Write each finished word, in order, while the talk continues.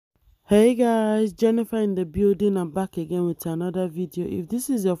Hey guys, Jennifer in the building. I'm back again with another video. If this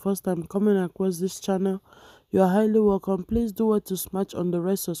is your first time coming across this channel, you are highly welcome. Please do what to smash on the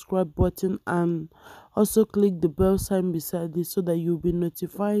red subscribe button and also click the bell sign beside it so that you'll be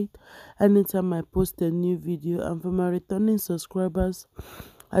notified anytime I post a new video. And for my returning subscribers,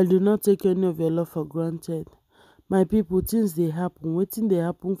 I do not take any of your love for granted. My people, things they happen, waiting they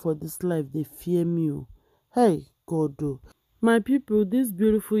happen for this life, they fear me. Hey, God. Oh. My people, this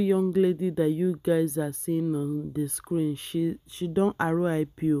beautiful young lady that you guys are seeing on the screen, she don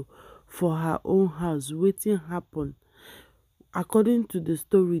RIP for her own house. Wetin happen? According to the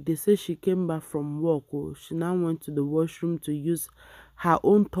story, they say she came back from work. Oh, she now went to the washroom to use her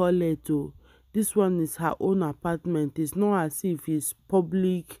own toilet. Oh, this one is her own apartment. It's not as if it's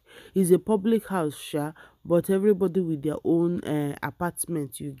public. It's a public house, sha, but everybody with their own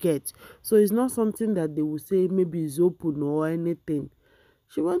apartment. You get, so it's not something that they will say maybe it's open or anything.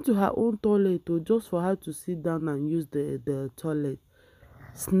 She went to her own toilet, oh, just for her to sit down and use the toilet.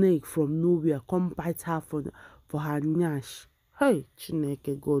 Snake from nowhere come bite her for her nyash. Hey,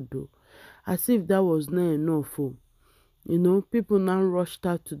 Chineke God, oh. As if that was not enough. Oh. People now rushed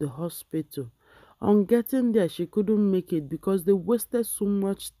her to the hospital. On getting there, she couldn't make it because they wasted so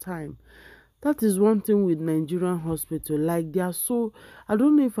much time. That is one thing with Nigerian hospital. Like, they are so, I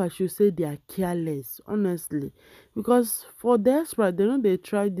don't know if I should say they are careless, honestly. Because for the expert, they know they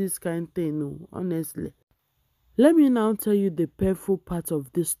try this kind of thing, no, honestly. Let me now tell you the painful part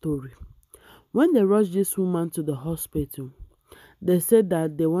of this story. When they rushed this woman to the hospital, they said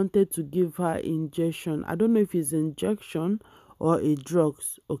that they wanted to give her injection. I don't know if it's injection or a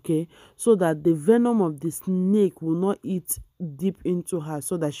drugs, okay? So that the venom of the snake will not eat deep into her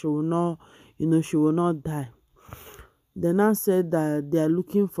so that she will not, she will not die. They now said that they are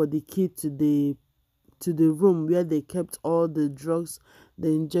looking for the key to the room where they kept all the drugs, the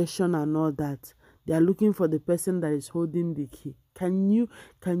injection and all that. They are looking for the person that is holding the key. Can you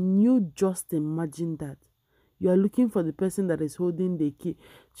just imagine that? You are looking for the person that is holding the key.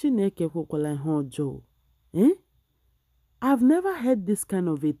 Chineke kwekwala ihe ọjọọ. Eh? I've never heard this kind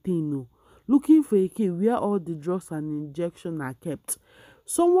of a thing. No. Looking for a key where all the drugs and injection are kept.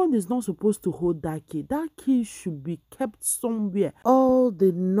 Someone is not supposed to hold that key. That key should be kept somewhere. All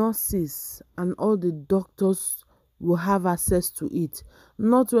the nurses and all the doctors will have access to it.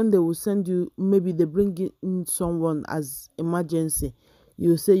 Not when they will send you, maybe they bring in someone as emergency.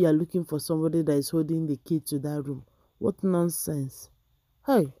 You say you're looking for somebody that is holding the key to that room. What nonsense.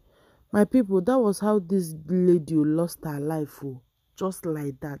 Hey, my people, that was how this lady lost her life. Oh. Just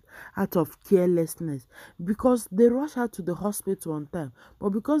like that, out of carelessness, because they rush her to the hospital on time, but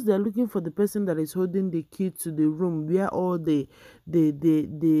because they're looking for the person that is holding the key to the room where all the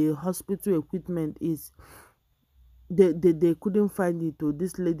hospital equipment is, they couldn't find it. Oh,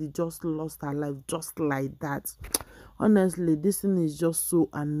 this lady just lost her life just like that. Honestly, this thing is just so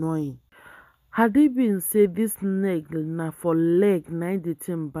annoying. Had it been say this neck na for leg na the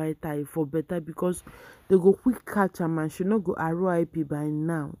thing bite her for better, because they go quick catch am and she no go RIP by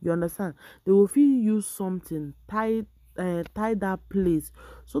now. You understand? They will fit use something tie that place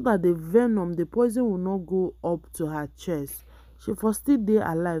so that the venom, the poison will not go up to her chest. She for still dey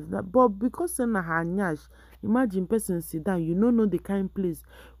alive. But because say na her nyash, imagine person sit down, you no know the kind place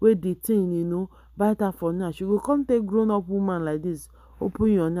where the thing, bite her for nyash. You go come take grown up woman like this,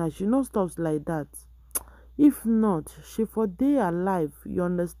 open your nyash, you know, stuff like that. If not, she for dey alive, you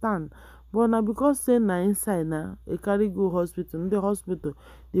understand? But now because say na inside na e carry go hospital, in the hospital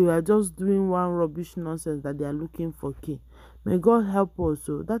they were just doing one rubbish nonsense that they are looking for key. May God help us.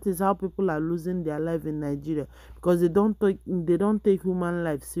 So that is how people are losing their life in Nigeria, because they don't take human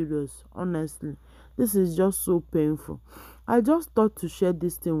life serious. Honestly, this is just so painful. I just thought to share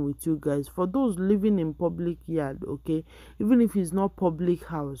this thing with you guys. For those living in public yard, okay, even if it's not public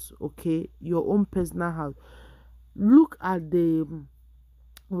house, okay, your own personal house, look at the,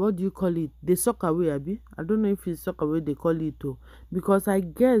 what do you call it, the sockaway, abi? I don't know if it's sockaway they call it, oh, because I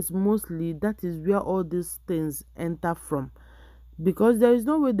guess mostly that is where all these things enter from, because there is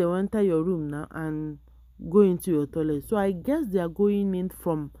no way they will enter your room now and go into your toilet. So I guess they are going in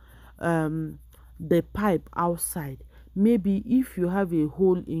from the pipe outside. Maybe if you have a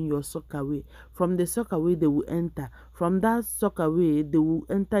hole in your sockaway, from the sockaway they will enter, from that sockaway they will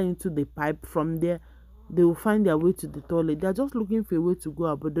enter into the pipe, from there they will find their way to the toilet. They are just looking for a way to go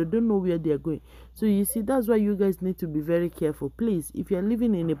out, but they don't know where they are going. So you see, that's why you guys need to be very careful. Please, if you're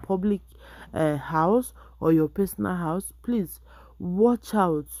living in a public house or your personal house, please watch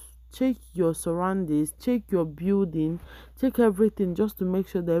out. Check your surroundings, check your building, check everything, just to make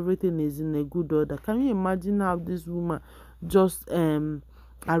sure that everything is in a good order. Can you imagine how this woman just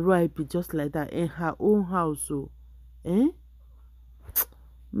RIP just like that in her own house. So eh,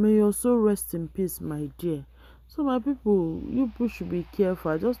 may your soul rest in peace, my dear. So my people, you people should be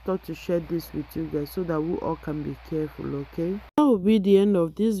careful. I just thought to share this with you guys so that we all can be careful, okay? That will be the end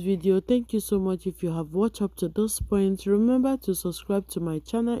of this video. Thank you so much. If you have watched up to this point, remember to subscribe to my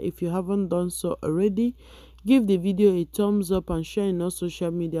channel if you haven't done so already. Give the video a thumbs up and share in all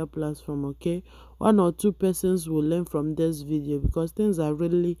social media platforms, okay? 1 or 2 persons will learn from this video because things are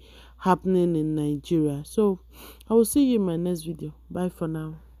really happening in Nigeria. So I will see you in my next video. Bye for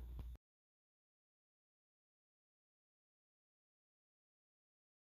now.